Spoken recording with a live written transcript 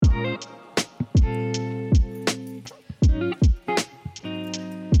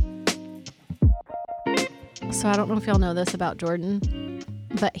So I don't know if y'all know this about Jordan,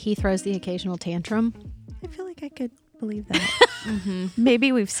 but he throws the occasional tantrum. I feel like I could believe that.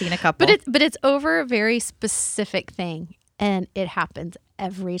 Maybe we've seen a couple. But it's over a very specific thing, and it happens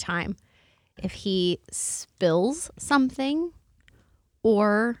every time. If he spills something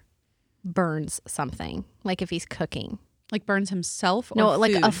or burns something, like if he's cooking. Like burns himself or No, food?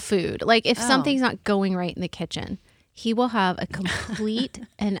 like a food. Like if something's not going right in the kitchen, he will have a complete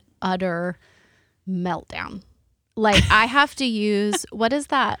and utter meltdown. Like I have to use, what is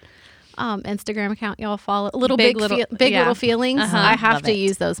that Instagram account y'all follow? Big Little Feelings. I have Love to it.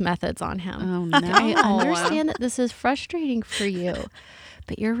 use those methods on him. Oh, no. I understand that this is frustrating for you,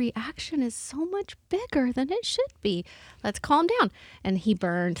 but your reaction is so much bigger than it should be. Let's calm down. And he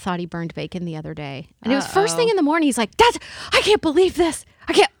thought he burned bacon the other day. And it was first thing in the morning. He's like, I can't believe this.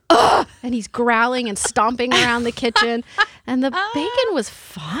 I can't. Ugh! And he's growling and stomping around the kitchen. And the bacon was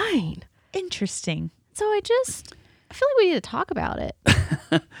fine. Interesting. So I feel like we need to talk about it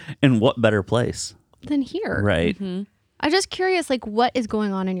In what better place? than here. Right. I'm just curious, like, what is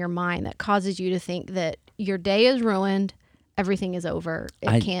going on in your mind that causes you to think that your day is ruined, everything is over,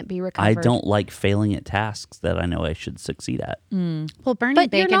 it can't be recovered? I don't like failing at tasks that I know I should succeed at. Well, burning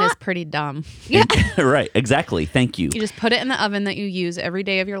But you're bacon is not- pretty dumb. Yeah. Right. Exactly. Thank you. You just put it in the oven that you use every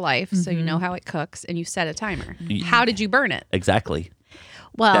day of your life so you know how it cooks and you set a timer. How did you burn it? Exactly.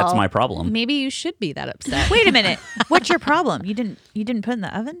 Well, That's my problem. Maybe you should be that upset. Wait a minute. What's your problem? You didn't put it in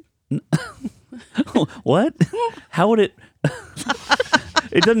the oven? What? How would it?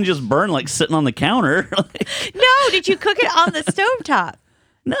 It doesn't just burn like sitting on the counter. No, did you cook it on the stovetop?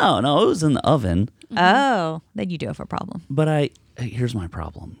 No, it was in the oven. Oh, then you do have a problem. But here's my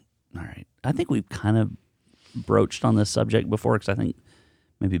problem. All right. I think we've kind of broached on this subject before because I think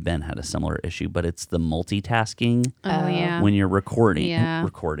maybe Ben had a similar issue, but it's the multitasking Oh, yeah. when you're recording. Yeah.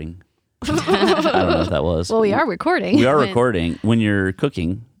 Recording. I don't know what that was. well, we are recording. We are recording when you're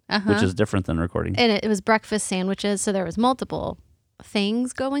cooking, Uh-huh. which is different than recording. And it was breakfast sandwiches, so there was multiple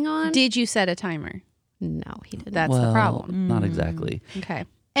things going on. Did you set a timer? No, he didn't. That's the problem. Not exactly. Okay.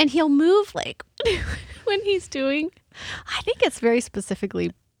 And he'll move like when he's doing, I think it's very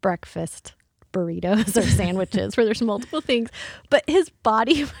specifically breakfast burritos or sandwiches where there's multiple things, but his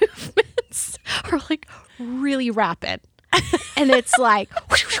body movements are like really rapid. And it's like,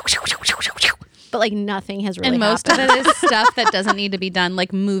 but like nothing has really And most happened. of it is stuff that doesn't need to be done,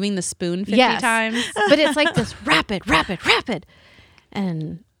 like moving the spoon 50 times. But it's like this rapid.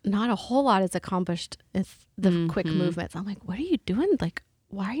 And not a whole lot is accomplished with the quick movements. I'm like, what are you doing? Like,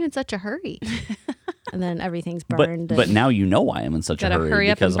 why are you in such a hurry? And then everything's burned. But now you know why I'm in such a Gotta hurry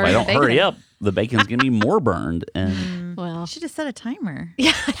hurry up because and if I burn the don't hurry bacon. up, the bacon's gonna be more burned. And well, You should have set a timer.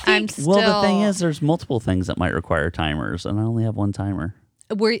 yeah, I'm still. well, the thing is, there's multiple things that might require timers, and I only have one timer.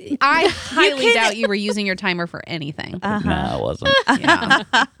 I highly doubt you were using your timer for anything. No, it wasn't. Yeah.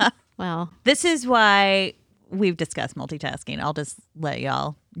 well, This is why we've discussed multitasking. I'll just let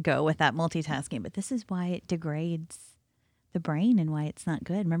y'all go with that multitasking. But this is why it degrades the brain and why it's not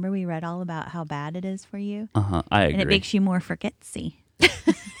good. Remember we read all about how bad it is for you? I agree. And it makes you more forgetsy.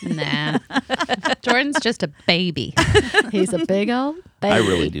 Nah. Jordan's just a baby. he's a big old baby. I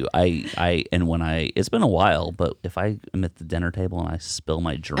really do. It's been a while, but if I am at the dinner table and I spill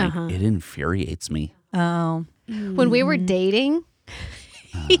my drink, it infuriates me. Oh. When we were dating,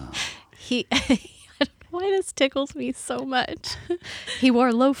 he I don't know why this tickles me so much. He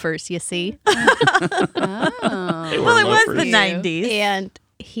wore loafers, you see. Well, it was the 90s. And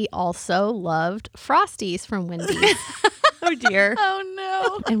he also loved Frosties from Wendy's. Oh, dear. Oh,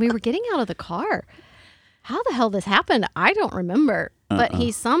 no. And we were getting out of the car. How the hell this happened? I don't remember. But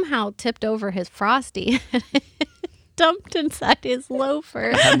he somehow tipped over his Frosty and dumped inside his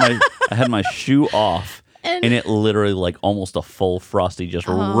loafer. I had my shoe off, and it literally like almost a full Frosty just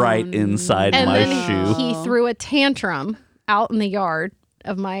right inside And my then shoe. he threw a tantrum out in the yard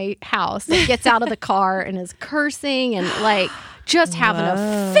of my house. He gets out of the car and is cursing and like just having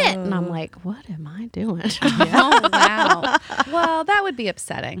a fit. And I'm like, what am I doing? Oh, wow. Well, that would be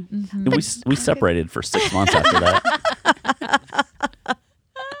upsetting. We separated for 6 months after that.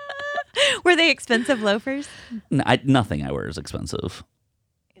 Were they expensive loafers? Nothing I wear is expensive.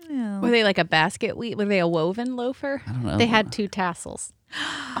 No. Were they like a basket weave? Were they a woven loafer? I don't know. They had 2 tassels.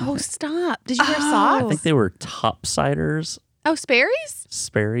 Oh, stop. Did you wear I socks? think they were topsiders. Oh, Sperry's?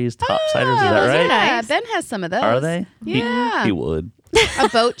 Sperry's topsiders. Is that right? Yeah, Ben has some of those. Are they? Yeah. He would. A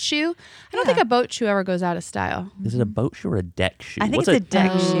boat shoe? I don't think a boat shoe ever goes out of style. Is it a boat shoe or a deck shoe? I think What's it's a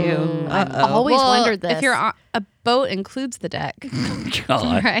deck shoe. I've always wondered this. If you're on, a boat includes the deck,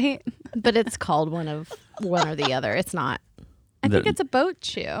 God. right? But it's called one or the other. It's not. I think it's a boat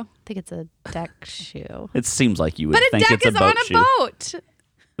shoe. I think it's a deck shoe. It seems like you would But a think deck it's a is boat on a shoe. boat.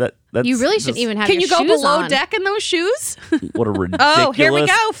 That's You really shouldn't just- even have Can your you go shoes below on. deck in those shoes? What a ridiculous. Oh, here we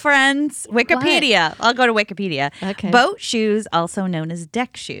go, friends. Wikipedia. I'll go to Wikipedia. Okay. Boat shoes, also known as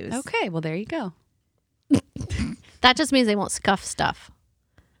deck shoes. Okay, well, there you go. That just means they won't scuff stuff.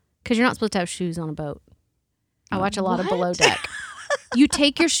 Because you're not supposed to have shoes on a boat. I watch a lot of Below Deck. You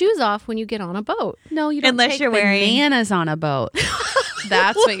take your shoes off when you get on a boat. No, you don't Unless take you're wearing- bananas on a boat.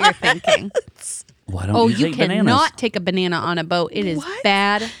 That's what you're thinking. Why don't Oh, you you take cannot bananas? take a banana on a boat. It is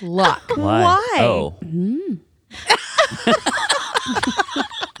bad luck. Why? Oh. You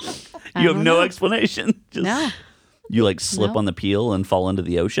have don't no know. explanation. Just, No. You like slip No. on the peel and fall into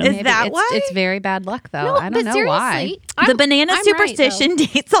the ocean. Is that it's, why? It's very bad luck, though. No, I don't but know seriously, why. The banana I'm right, superstition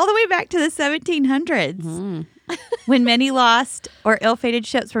dates all the way back to the 1700s, when many lost or ill-fated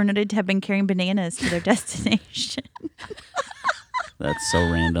ships were noted to have been carrying bananas to their destination. That's so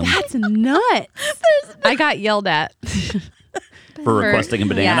random. That's nuts. I got yelled at. For requesting a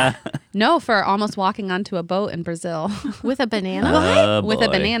banana. Yeah. No, for almost walking onto a boat in Brazil with a banana. Oh, with a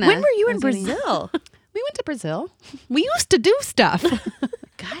boy. banana. When were you in I was eating- Brazil? We went to Brazil. We used to do stuff.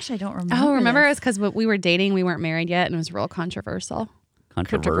 Gosh, I don't remember. Oh, remember? It this. was because we were dating. We weren't married yet, and it was real controversial.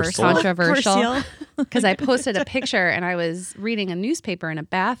 Controversial. Controversial. Because I posted a picture, and I was reading a newspaper in a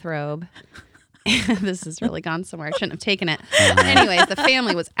bathrobe. This has really gone somewhere. I shouldn't have taken it. Anyways, the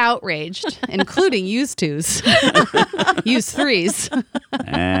family was outraged, including used twos, used threes, because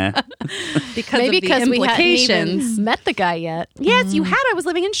Maybe of the because we hadn't implications. even met the guy yet. Yes, you had. I was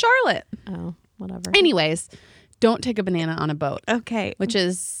living in Charlotte. Oh, whatever. Anyways, don't take a banana on a boat, Okay. which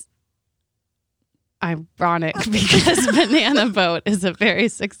is ironic because Banana Boat is a very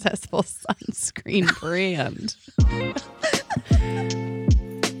successful sunscreen brand.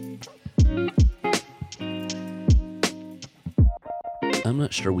 I'm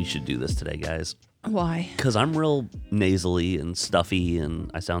not sure we should do this today, guys. Why? Because I'm real nasally and stuffy and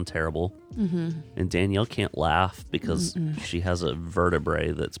I sound terrible. And Danielle can't laugh because she has a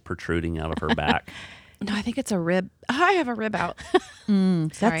vertebrae that's protruding out of her back. No, I think it's a rib. I have a rib out.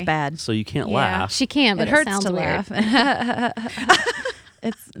 That's Sorry. bad. So you can't Yeah. laugh. She can, but It hurts sounds to weird. laugh.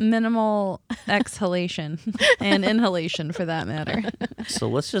 It's minimal exhalation and inhalation for that matter. So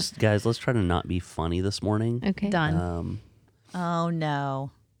let's just, guys, let's try to not be funny this morning. Okay. Done. Oh,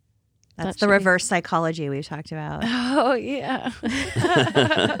 no. That That's should the be- reverse psychology we've talked about. Oh, yeah.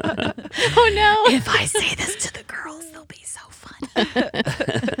 Oh no. If I say this to the girls, they'll be so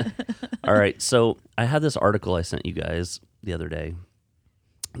fun. All right. So I had this article I sent you guys the other day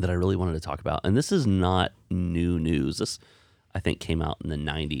that I really wanted to talk about. And this is not new news. This, I think, came out in the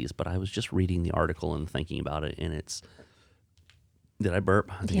 90s, but I was just reading the article and thinking about it. And it's, did I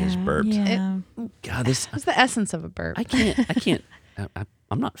burp? I think I just Yeah. burped. Yeah. God, this, It's the essence of a burp.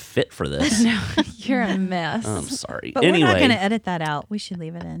 I'm not fit for this. No, you're a mess. I'm sorry. But anyway, we're not going to edit that out. We should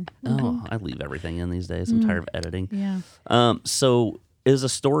leave it in. oh, I leave everything in these days. I'm tired of editing. Yeah. So is a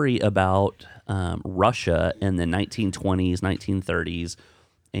story about Russia in the 1920s, 1930s,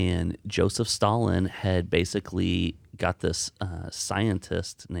 and Joseph Stalin had basically got this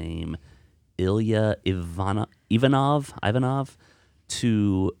scientist named Ilya Ivanov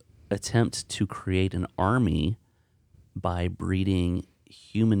to attempt to create an army by breeding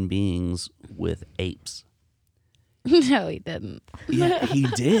human beings with apes. No, he didn't. Yeah, he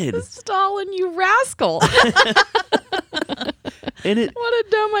did. Stalin, you rascal. And it What a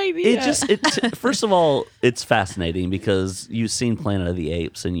dumb idea. first of all, it's fascinating because you've seen Planet of the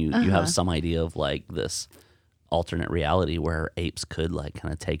Apes and you have some idea of like this alternate reality where apes could like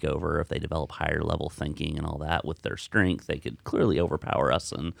kind of take over if they develop higher level thinking and all that with their strength. They could clearly overpower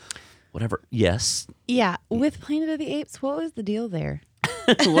us and whatever. Yes. Yeah. With Planet of the Apes, what was the deal there?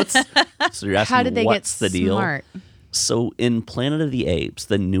 So you're asking How did they what's get the deal? smart? So in Planet of the Apes,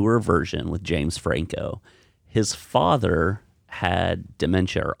 the newer version with James Franco, his father had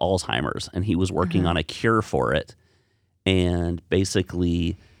dementia or Alzheimer's, and he was working on a cure for it. And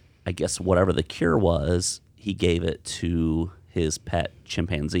basically, I guess whatever the cure was, he gave it to his pet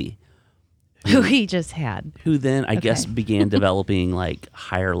chimpanzee, Who he just had. who then I guess began developing like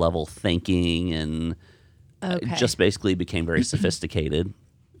higher level thinking and just basically became very sophisticated.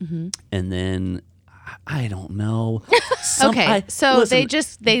 And then I don't know. So they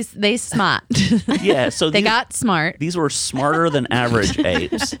smart. Yeah, so They got smart. these were smarter than average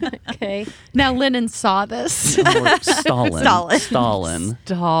apes. Okay. Now Lennon saw this. Stalin.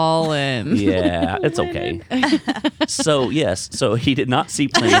 Yeah, it's okay. So yes, so he did not see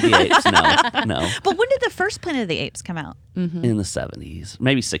Planet of the Apes. No. But when did the first Planet of the Apes come out? In the 70s,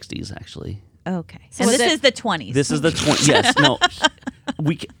 maybe 60s actually. Okay. So And was this it- is the 20s. This is the 20. Yes, no.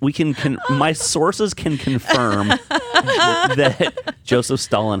 We can my sources can confirm that Joseph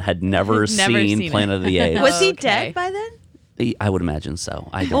Stalin had never seen seen Planet of the Apes. Was he Okay. dead by then? I would imagine so.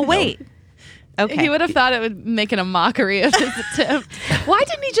 I don't Well, know. wait. Okay. He would have thought it would make it a mockery of his attempt. Why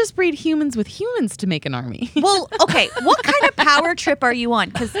didn't he just breed humans with humans to make an army? Well, okay. What kind of power trip are you on?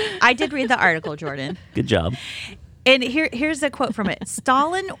 Because I did read the article, Jordan. Good job. And here's a quote from it.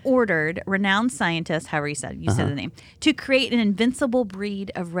 Stalin ordered renowned scientists, however you said the name, to create an invincible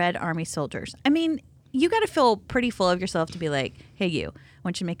breed of Red Army soldiers. I mean, you got to feel pretty full of yourself to be like, hey, I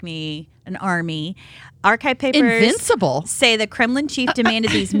want you to make me an army. Archive papers Invincible? say the Kremlin chief demanded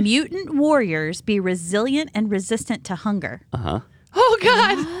these mutant warriors be resilient and resistant to hunger. Oh,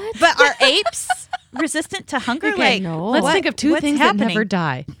 God. But are apes resistant to hunger? Okay, Like, no. let's what- think of two what's things happening? that never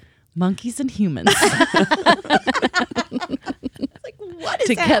die. Monkeys and humans. What is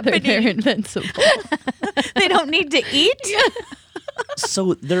Together, happening? they're invincible. They don't need to eat?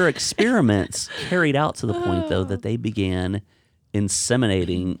 So their experiments carried out to the point, though, that they began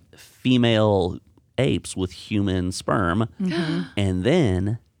inseminating female apes with human sperm, and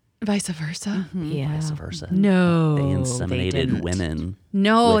then Vice versa. Yeah. vice versa. No, They inseminated didn't. women.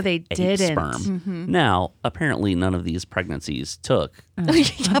 No, with they ape didn't. Sperm. Now, apparently, none of these pregnancies took.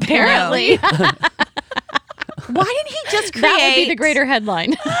 Apparently. Why didn't he just create? That would be the greater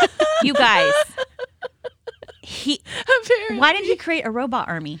headline. You guys. Apparently. Why didn't he create a robot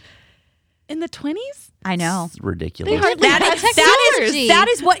army? In the 20s? I know. It's ridiculous. hardly had technology. That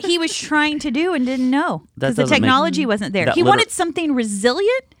is what he was trying to do and didn't know That because the doesn't make- technology wasn't there. that He liter- wanted something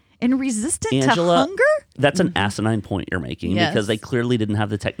resilient and resistant Angela, to hunger. that's an asinine point you're making Yes. because they clearly didn't have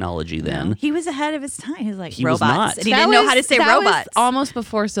the technology then. He was ahead of his time. He was like He was robots, not. and he didn't know how to say that robots. Was almost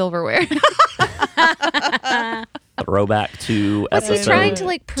before silverware. Throwback to Was he episode trying to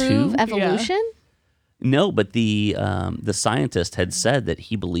like prove 2? evolution? No, but the scientist had said that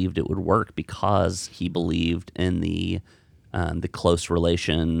he believed it would work because he believed in the close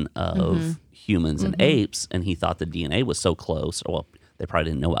relation of humans and apes, and he thought the DNA was so close. Well, they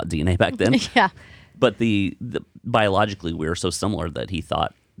probably didn't know about DNA back then. Yeah. But the biologically we were so similar that he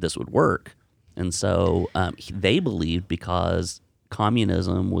thought this would work, and so they believed because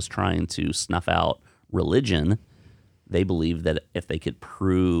communism was trying to snuff out religion. They believed that if they could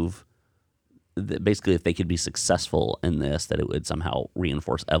prove that basically if they could be successful in this, that it would somehow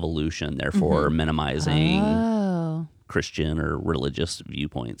reinforce evolution, therefore minimizing Christian or religious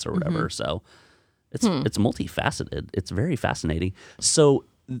viewpoints or whatever. So it's multifaceted. It's very fascinating. So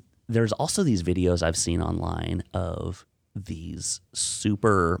there's also these videos I've seen online of these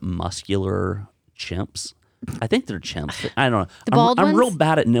super muscular chimps. I think they're chimps. I don't know. The bald I'm real ones?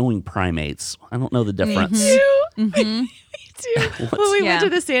 bad at knowing primates. I don't know the difference. Me too. When we Yeah. went to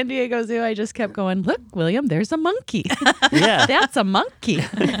the San Diego Zoo, I just kept going, look, William, there's a monkey. Yeah. That's a monkey.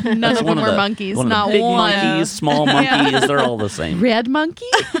 None That's of one them of were the- monkeys. one of the Not big one. monkeys, small monkeys, they're all the same. Red monkey?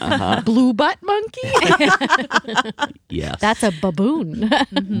 Blue butt monkey? Yes. That's a baboon.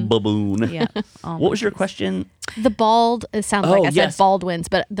 baboon. Yeah. What was your question? The bald, it sounds Oh, like I yes. said Baldwins,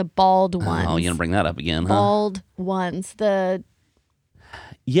 but the bald ones. Oh, you're gonna bring that up again, huh? Bald ones. The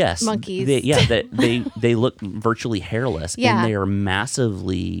Yes, monkeys. They look virtually hairless, Yeah. and they are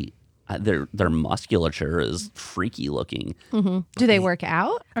massively. Their musculature is freaky looking. Do they work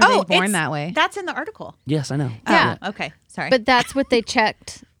out? Or are they born it's- that way? That's in the article. Yes, I know. Yeah. Oh, okay. Sorry. But that's what they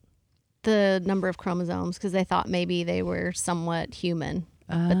checked the number of chromosomes because they thought maybe they were somewhat human,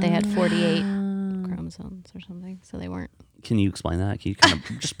 but they had 48 chromosomes or something, so they weren't. Can you explain that? Can you kind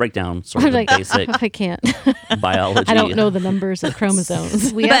of just break down sort of the Like, basic I can't. biology? I don't know the numbers of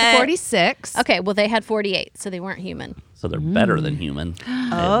chromosomes. We have 46. Okay, well they had 48, so they weren't human. So they're better than human. They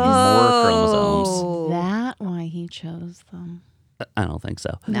have more chromosomes. That why he chose them. I don't think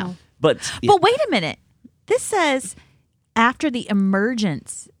so. No. But But wait a minute. This says after the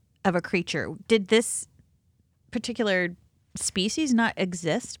emergence of a creature. Did this particular species not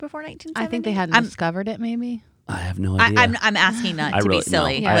exist before 1970? I think they hadn't discovered it, maybe. I have no idea. I'm asking not I to really be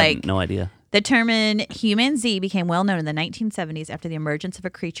silly. No, I Like have no idea. the term human Z became well known in the 1970s after the emergence of a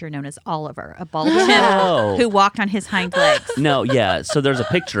creature known as Oliver, a bald Oh. chimp who walked on his hind legs. No, yeah. So there's a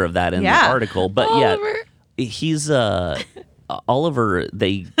picture of that in the Yeah. article, but Oliver. yeah, he's Oliver.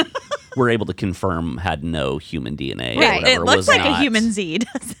 They were able to confirm had no human DNA. Or Right. whatever, It looks was like a not- human Z.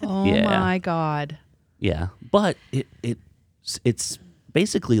 doesn't it? Oh Yeah. my God. Yeah, but it's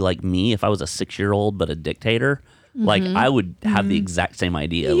basically like me if I was a 6-year-old but a dictator. Like I would have the exact same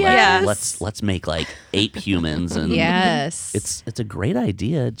idea. Yes. Like let's make like ape humans, and Yes. it's a great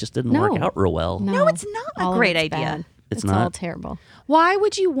idea. It just didn't work No. out real well. No, it's not a All of great it's idea. bad. It's all not. terrible. Why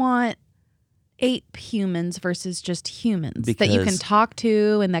would you want ape humans versus just humans that you can Because- talk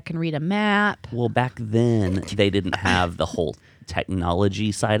to and that can read a map? Well, back then they didn't have the whole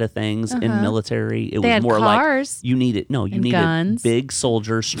technology side of things in military. It They was had more cars like you needed and needed guns. big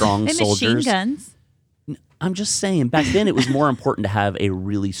soldiers, strong And soldiers. machine guns. I'm just saying, back then it was more important to have a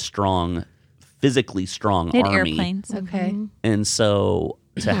really strong, physically strong They had army. airplanes. Okay. And so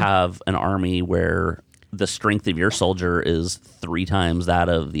to have an army where the strength of your soldier is 3 times that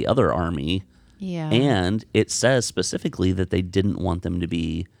of the other army, Yeah. and it says specifically that they didn't want them to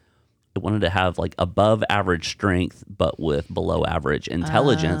be, they wanted to have like above average strength, but with below average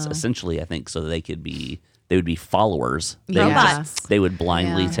intelligence, essentially, I think, so that they would be followers. They would Robots. they would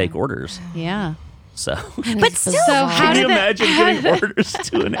blindly Yeah. take orders. Yeah. So But still, So how can you did imagine getting orders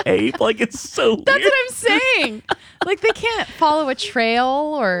to an ape? Like, it's so That's weird. what I'm saying. Like they can't follow a trail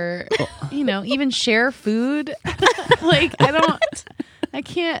or, even share food. Like I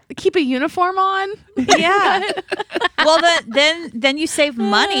can't keep a uniform on. yeah. Well, then you save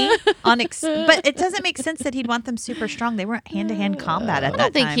money on, but it doesn't make sense that he'd want them super strong. They weren't hand-to-hand combat at I that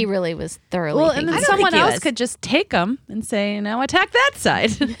don't think time. he really was thoroughly Well, and thinking. then I don't think someone he else was. could just take them and say, "Now attack that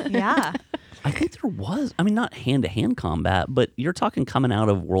side." Yeah. I think there was, I mean, not hand-to-hand combat, but you're talking coming out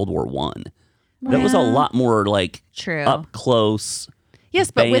of World War One. That was a lot more like True. up close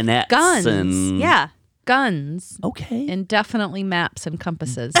Yes, but with bayonets guns. and Yeah. Guns okay. and definitely maps and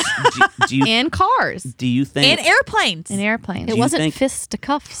compasses do you and cars do you think And airplanes. and airplanes. It you wasn't think- fists to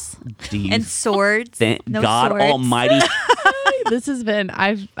cuffs. do you And swords. think No God swords. Almighty? This has been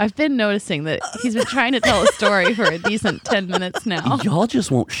I've been noticing that he's been trying to tell a story for a decent 10 minutes now. Y'all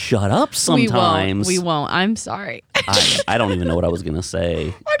just won't shut up sometimes. We won't. I'm sorry. I don't even know what I was gonna say.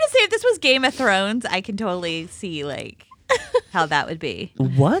 Or to say if this was Game of Thrones, I can totally see like how that would be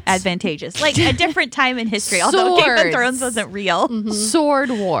What? advantageous. Like a different time in history. Although Game of Swords. Thrones wasn't real. Sword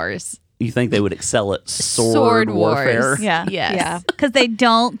wars. You think they would excel at sword warfare? wars. Yeah. Yes. Yeah. Because they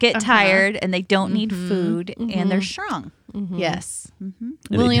don't get tired and they don't need food and they're strong. Yes. And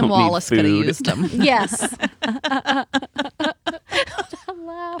they William don't need Wallace could have food. used them. Yes.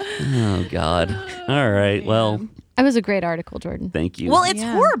 Oh God. All right. Well, It was a great article, Jordan. thank you. Well, it's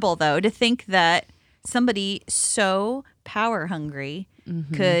Yeah. horrible though to think that somebody so power hungry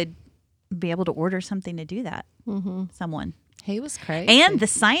could be able to order something to do that. Someone. He was crazy. And the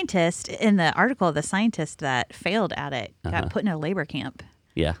scientist in the article, the scientist that failed at it got put in a labor camp.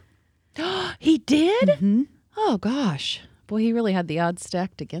 yeah. he did? Oh gosh. Boy, he really had the odds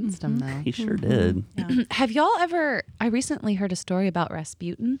stacked against him though. He sure did. Have y'all ever I recently heard a story about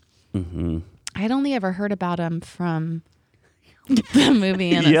Rasputin. Mm-hmm. I'd only ever heard about him from the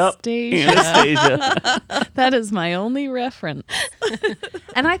movie Anastasia. Anastasia. That is my only reference.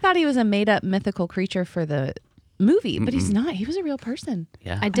 And I thought he was a made-up mythical creature for the movie, but he's not. He was a real person.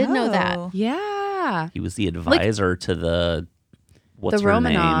 Yeah. I did know that. Oh. Yeah. He was the advisor to the what's the her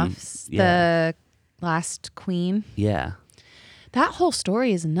name? Romanovs, Yeah. the last queen. Yeah. That whole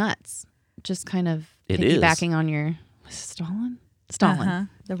story is nuts. Just kind of It is. piggybacking on your Stalin. Stalin. Uh-huh.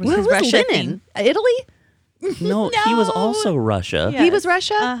 There was Where his was Russia Lenin? thing. Italy? No, he was also Russia. Yeah. He was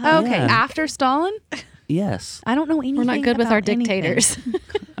Russia? Uh-huh. Okay. Yeah. After Stalin? Yes. I don't know anything. We're not good with about our anything. dictators.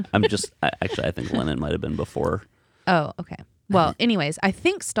 I'm just actually I think Lenin might have been before. Oh, okay. Well, anyways, I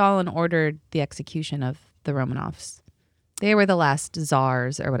think Stalin ordered the execution of the Romanovs. They were the last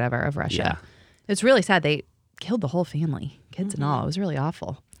czars or whatever of Russia. Yeah. It's really sad. They killed the whole family, kids and all. It was really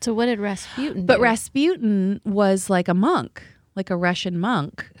awful. So what did Rasputin But do? Rasputin was like a monk, like a Russian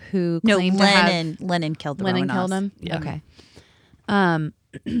monk who No, claimed Lenin killed the Lenin Romanovs. killed him? Yeah. Okay.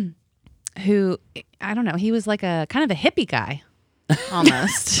 Who, I don't know, he was like a kind of a hippie guy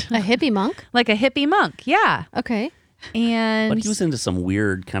almost. A hippie monk? Like a hippie monk, yeah. Okay. And But he was into some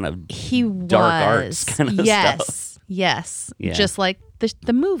weird kind of he dark arts was. kind of yes, stuff. Yes. Yeah. Just like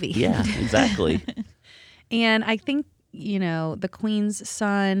the movie. Yeah, exactly. And I think, the queen's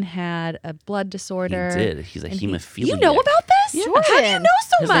son had a blood he disorder. did. He's a And hemophiliac. You know about this? Yeah. How do you know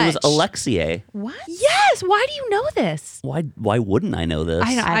so His much? name was Alexie. What? Yes. Why do you know this? Why wouldn't I know this?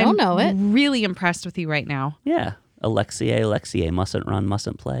 I don't know it. I'm really impressed with you right now. Yeah. Alexie, mustn't run,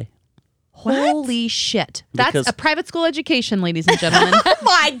 mustn't play. Holy shit. That's Because- a private school education, ladies and gentlemen. Oh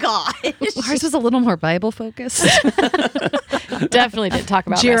my God. Ours was a little more Bible focused. Definitely didn't talk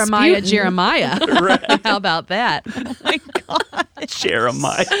about Jeremiah. Rasputin. Right. How about that?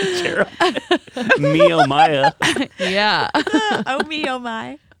 Jeremiah. Nehemiah. Yeah. Oh me, oh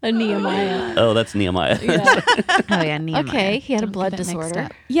my. A Nehemiah. Oh, that's Nehemiah. Yeah. Oh yeah, Nehemiah. Okay, he had a Don't blood get it mixed disorder.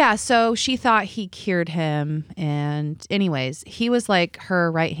 up. Yeah, so she thought he cured him, and anyways, he was like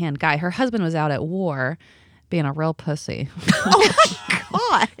her right hand guy. Her husband was out at war, being a real pussy.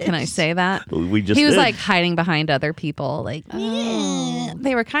 God. Can I say that? We just He was did. like hiding behind other people. Like,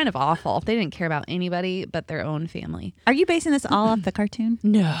 they were kind of awful. They didn't care about anybody but their own family. Are you basing this all off the cartoon?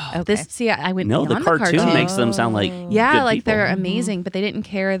 No. Okay. I went No, the beyond cartoon makes them sound like Yeah, good like people. they're amazing, but they didn't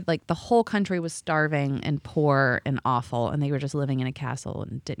care. Like the whole country was starving and poor and awful, and they were just living in a castle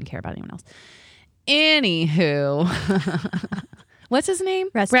and didn't care about anyone else. Anywho, what's his name?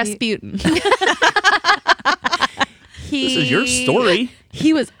 Rasputin. This is your story.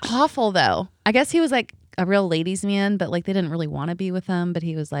 He was awful, though. I guess he was like a real ladies' man, but like they didn't really want to be with him. But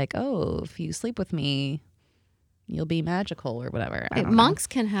he was like, "Oh, if you sleep with me, you'll be magical or whatever." I Wait, don't know. monks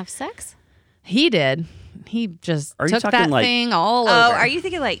can have sex? He did. He just Are you took talking that like- thing all over. Oh, are you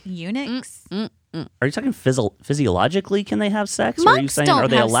thinking like eunuchs? Are you talking physiologically? Can they have sex? Or are you Monks saying don't are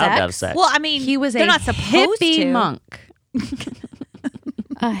they have allowed to have sex. sex? Well, I mean, He was they're a not supposed hippie to. monk.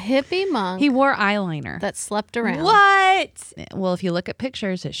 A hippie monk He wore eyeliner. that slept around. What? Well, if you look at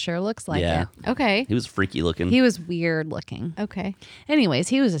pictures, it sure looks like yeah, it. Okay. he was freaky looking. He was weird looking. Okay. Anyways,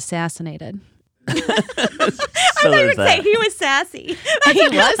 he was assassinated. so I there's would say that. he was sassy. He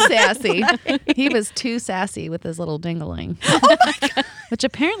was sassy. He was too sassy with his little dingling. Which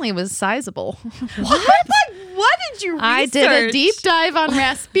apparently was sizable. What did you research? I did a deep dive on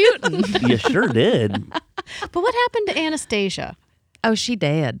Rasputin. You sure did. But what happened to Anastasia? Oh, she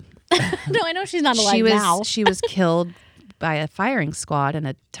did. No, I know she's not alive She was now. she was killed by a firing squad in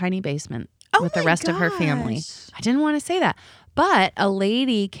a tiny basement with the my rest of her family. gosh. I didn't want to say that, but a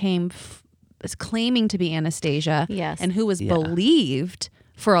lady came is claiming to be Anastasia, Yes. and who was Yeah. believed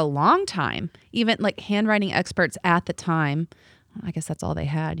for a long time, even like handwriting experts at the time. I guess that's all they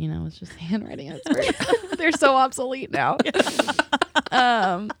had, you know, was just handwriting experts. They're so obsolete now.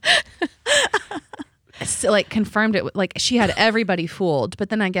 So, like confirmed it, like she had everybody fooled. But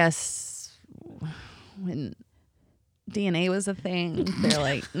then I guess when DNA was a thing, they're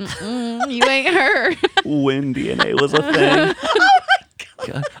like, you ain't her. When DNA was a thing.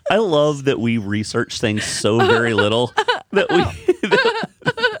 God, I love that we research things so very little that we.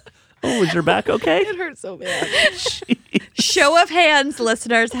 Oh, is your back okay? It hurts so bad. Show of hands,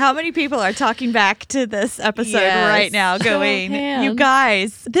 listeners. How many people are talking back to this episode Yes. right now Show of going, hands. you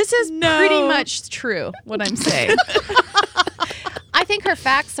guys. This is No. pretty much true, what I'm saying. I think her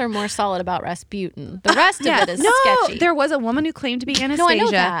facts are more solid about Rasputin. The rest of it is no, sketchy. there was a woman who claimed to be Anastasia. No, I know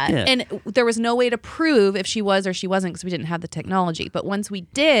that. Yeah. And there was no way to prove if she was or she wasn't because we didn't have the technology. But once we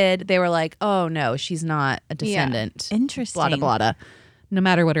did, they were like, oh, no, she's not a descendant. Interesting. Blada, blada. No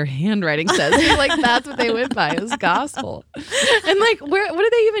matter what her handwriting says. Like, that's what they went by. It was gospel. And, like, what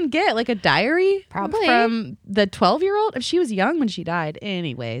did they even get? Like a diary? Probably. From the 12-year-old? She was young when she died.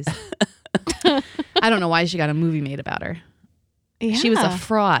 Anyways. I don't know why she got a movie made about her. She was a Yeah.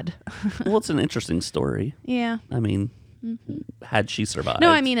 fraud. Well, it's an interesting story. Yeah. I mean, had she survived? No,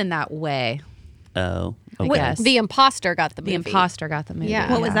 I mean in that way. Oh, I okay. guess. The imposter got the The movie. imposter got the movie.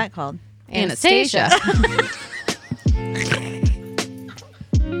 Yeah. What was that called? Anastasia.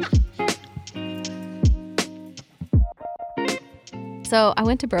 So I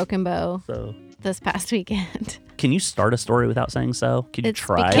went to Broken Bow So, this past weekend. can you start a story without saying so? Can you It's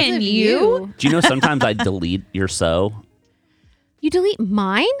try? because Can of you? Do you know sometimes I delete your so? You delete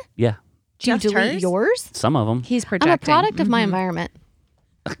mine? Yeah, Do you Just delete hers? yours? some of them. He's I'm projecting. a product of my environment.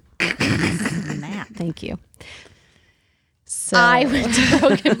 Math. Thank you. So, I went to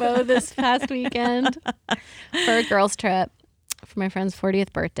Broken Bow this past weekend for a girls' trip for my friend's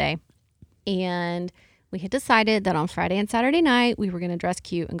 40th birthday. And we had decided that on Friday and Saturday night, we were going to dress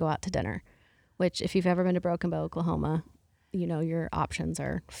cute and go out to dinner, which if you've ever been to Broken Bow, Oklahoma, you know your options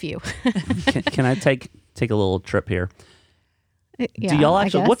are few. Can I take a little trip here? Yeah, Do y'all I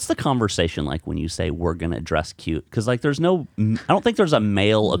actually? guess. What's the conversation like when you say we're gonna dress cute? Because like, there's no. I don't think there's a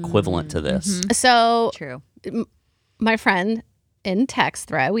male equivalent to this. So True. my friend in text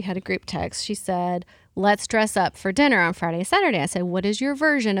thread, we had a group text. She said, let's dress up for dinner on Friday and Saturday. I said, what is your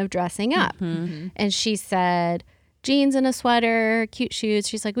version of dressing up? And she said, jeans and a sweater, cute shoes.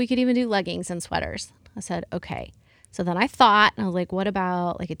 She's like, we could even do leggings and sweaters. I said, okay. So then I thought, and I was like, what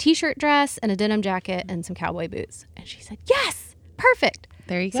about like a t-shirt dress and a denim jacket and some cowboy boots? And she said, yes, perfect.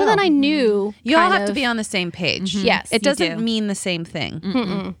 there you go. So then I knew you all kind have to of- be on the same page. Yes, It you doesn't do. mean the same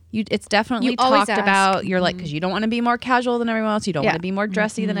thing. It's definitely You always talked ask. about. You're like, because you don't want to be more casual than everyone else. You don't Yeah. want to be more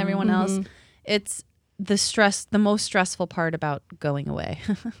dressy than everyone else. It's the most stressful part about going away.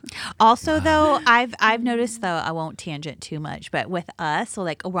 Also, though, I've noticed though, I won't tangent too much, but with us, so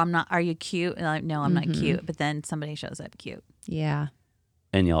like, oh, I'm not. Are you cute? And I'm like, no, I'm not cute. But then somebody shows up cute. Yeah.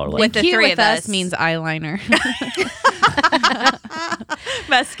 And y'all are like, With the cute three with of us us. means eyeliner.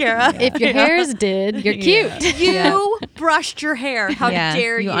 Mascara. If your hair's did, you're cute. You brushed your hair. How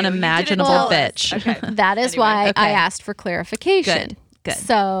dare you? You unimaginable You didn't bitch. tell us. Okay. That is why okay. I asked for clarification. Good.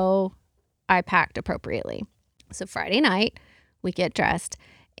 So I packed appropriately. So Friday night, we get dressed,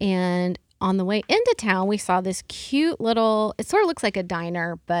 and on the way into town, we saw this cute little, it sort of looks like a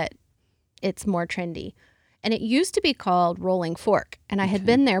diner, but it's more trendy. And it used to be called Rolling Fork. And I had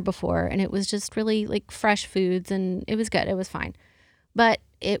been there before, and it was just really like fresh foods, and it was good. It was fine. But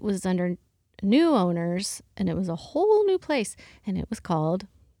it was under new owners, and it was a whole new place, and it was called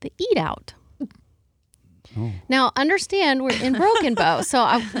the Eat Out. Oh. Now, understand we're in Broken Bow,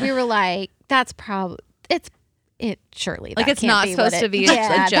 so we were like, that's probably, it surely Like that it's can't not be supposed what to it- be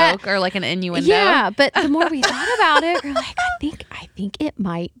Yeah, a joke or like an innuendo. Yeah, but the more we thought about it, we're like, I think it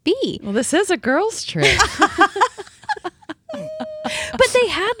might be. Well, this is a girls' trip. But they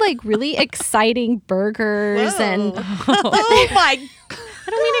had like really exciting burgers and Oh my! I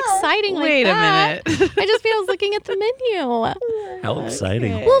don't mean exciting like Wait a that. minute. I just mean I was looking at the menu. how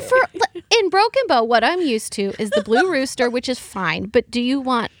exciting. Well, in Broken Bow, what I'm used to is the Blue Rooster, which is fine. But do you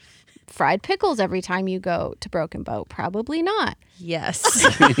want fried pickles every time you go to Broken Bow? Probably not. Yes.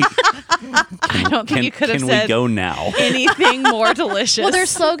 I don't think you could have Can said we go now? anything more delicious. Well, their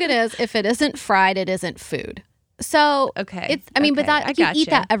slogan is, if it isn't fried, it isn't food. So Okay, it's, I mean, but okay, that I you gotcha. eat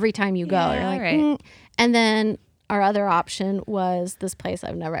that every time you go. Yeah, You're like, all right. And then our other option was this place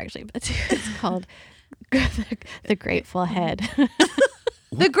I've never actually been to. It's called the Grateful Head.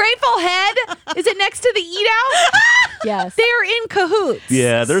 The Grateful Head? Is it next to the Eat Out? Yes. They're in cahoots.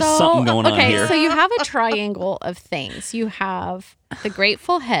 Yeah, there's something going on here. So you have a triangle of things. You have the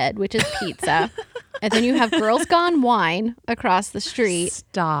Grateful Head, which is pizza. And then you have Girls Gone Wine across the street,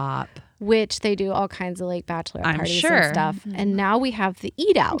 Stop. which they do all kinds of like bachelor I'm parties sure. and stuff. And now we have the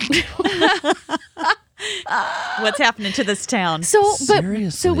Eat Out. What's happening to this town? So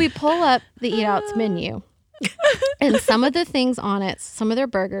Seriously? we pull up the Eat Out's menu. And some of the things on it, some of their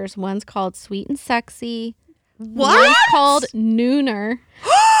burgers, one's called Sweet and Sexy. What? One's called Nooner.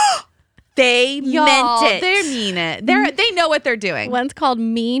 They Y'all, meant it. they mean it. They know what they're doing. One's called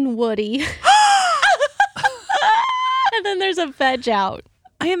Mean Woody. And then there's a Veg Out.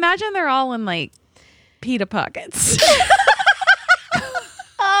 I imagine they're all in like pita pockets.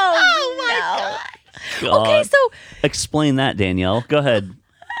 Oh my God. God. Okay, so Explain that, Danielle. Go ahead.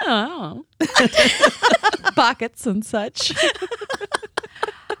 Oh. Pockets and such.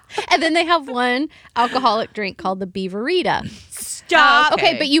 and then they have one alcoholic drink called the Beaverita. Stop.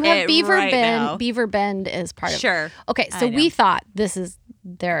 Okay, but you have it Beaver right Bend. now. Beaver Bend is part of it. Sure. Okay, I so know. we thought this is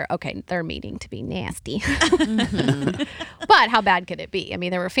their meeting to be nasty. Mm-hmm. But how bad could it be? I mean,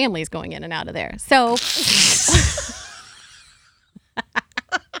 there were families going in and out of there. So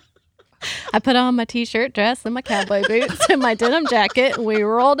I put on my t-shirt dress and my cowboy boots and my denim jacket, and we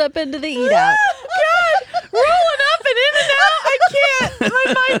rolled up into the Eat Out. God, rolling up and in and out. I can't.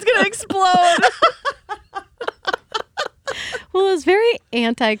 My mind's gonna explode. Well, it was very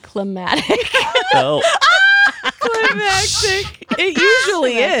anticlimactic Oh, Climactic. It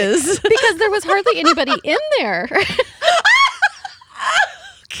usually is. because there was hardly anybody in there.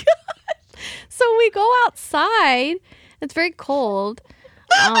 So we go outside. It's very cold.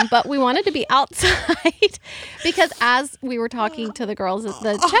 But we wanted to be outside because as we were talking to the girls at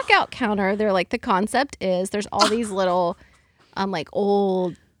the checkout counter, they're like, the concept is there's all these little like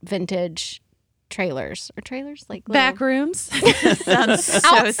old vintage trailers like little, Back rooms. Sounds so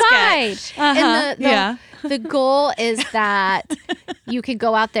outside. sketch. And Yeah. the goal is that you could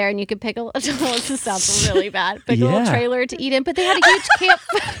go out there and you could pick a little, this sounds really bad, pick a little Yeah. trailer to eat in, but they had a huge camp.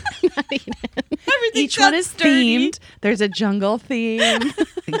 Not eat in. Everything Each one sounds is dirty. themed. There's a jungle theme.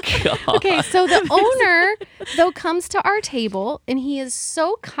 God. Okay, so the owner, though, comes to our table and he is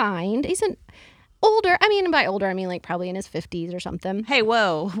so kind. He's an older, I mean, by older, I mean like probably in his 50s or something. Hey,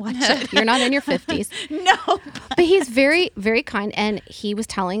 whoa. Watch it. You're not in your 50s. No. But he's very, very kind. And he was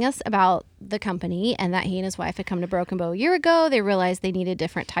telling us about the company and that he and his wife had come to Broken Bow a year ago. They realized they needed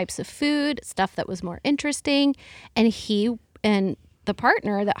different types of food, stuff that was more interesting. And he and the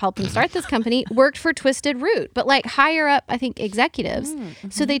partner that helped him start this company worked for Twisted Root, but like higher up, I think, executives.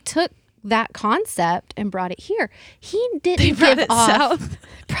 So they took that concept and brought it here. He didn't brought give it off, south.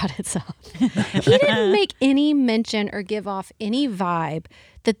 brought it south. He didn't make any mention or give off any vibe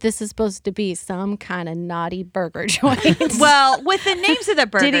that this is supposed to be some kind of naughty burger joint. Well, with the names of the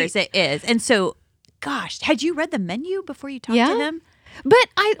Did he- burgers, it is. And so, gosh, had you read the menu before you talked Yeah. to him?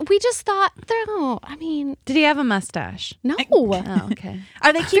 But we just thought, no, I mean, Did he have a mustache? no. Oh, okay.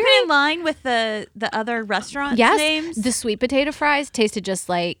 Are they keeping in line with the other restaurant Yes, names? the sweet potato fries tasted just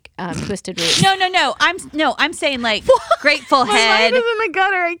like Twisted Roots. No. I'm saying like Grateful Head. in the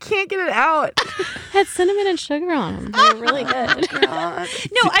gutter. I can't get it out. Had cinnamon and sugar on them. They were really good.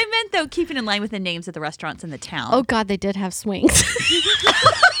 No, I meant though keeping in line with the names of the restaurants in the town. Oh God, they did have swings.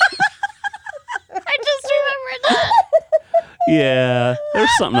 I just remembered that. Yeah, there's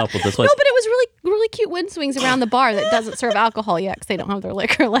something up with this place. No, but it was really, really cute wind swings around the bar that doesn't serve alcohol yet because they don't have their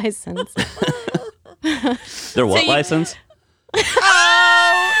liquor license. Their what license?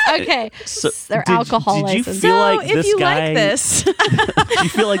 Okay, So, their did alcohol you license. feel like if this you guy? like this, Do you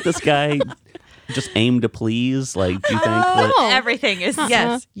feel like this guy just aimed to please? Like, do you think that? No. Everything is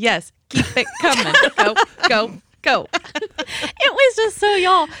yes. Keep it coming. Go. It was just so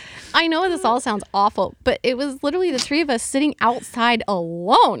y'all. I know this all sounds awful, but it was literally the three of us sitting outside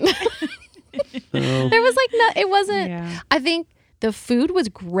alone. There was like it wasn't. Yeah. I think the food was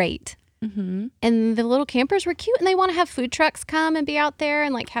great. Mm-hmm. And the little campers were cute, and they want to have food trucks come and be out there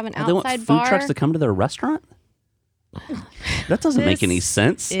and like have an They want outside food bar. trucks to come to their restaurant? That doesn't make any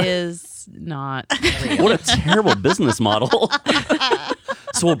sense. Is not real. What a terrible business model.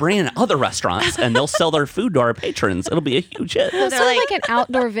 So we'll bring in other restaurants and they'll sell their food to our patrons. It'll be a huge hit. It's sort of like an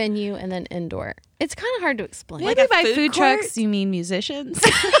outdoor venue and then indoor. It's kind of hard to explain. Maybe a by food food court? trucks you mean musicians.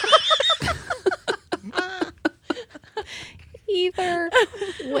 Either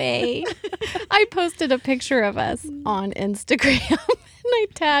way, I posted a picture of us on Instagram and I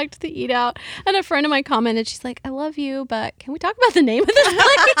tagged the Eat Out, and a friend of mine commented, she's like, I love you, but can we talk about the name of this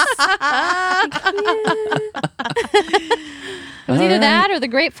place? It was either that or the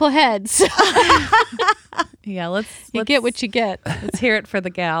Grateful Heads. Yeah, let's You get what you get. let's hear it for the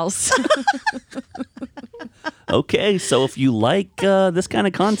gals. Okay, so if you like this kind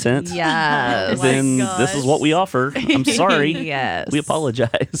of content, Yes. then my this is what we offer. I'm sorry. Yes. We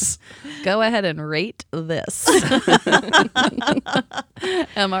apologize. Go ahead and rate this.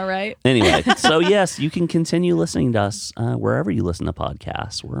 Am I right? Anyway, so yes, you can continue listening to us wherever you listen to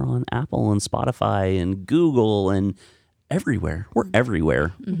podcasts. We're on Apple and Spotify and Google and everywhere. We're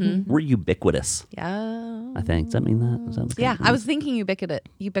everywhere. We're ubiquitous, Yeah. I think. Does that mean that? Is that what Yeah, that I was thinking ubiquitous.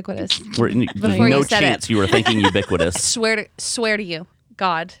 There's Before no you said chance you were thinking ubiquitous. Swear to you,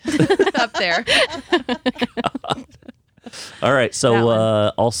 God, up there. All right. That So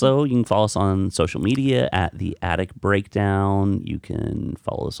one. also, you can follow us on social media at The Attic Breakdown. You can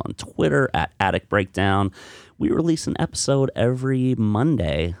follow us on Twitter at Attic Breakdown. We release an episode every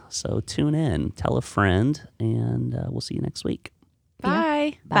Monday. So tune in, tell a friend, and we'll see you next week.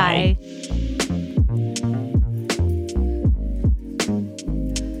 Bye. Bye.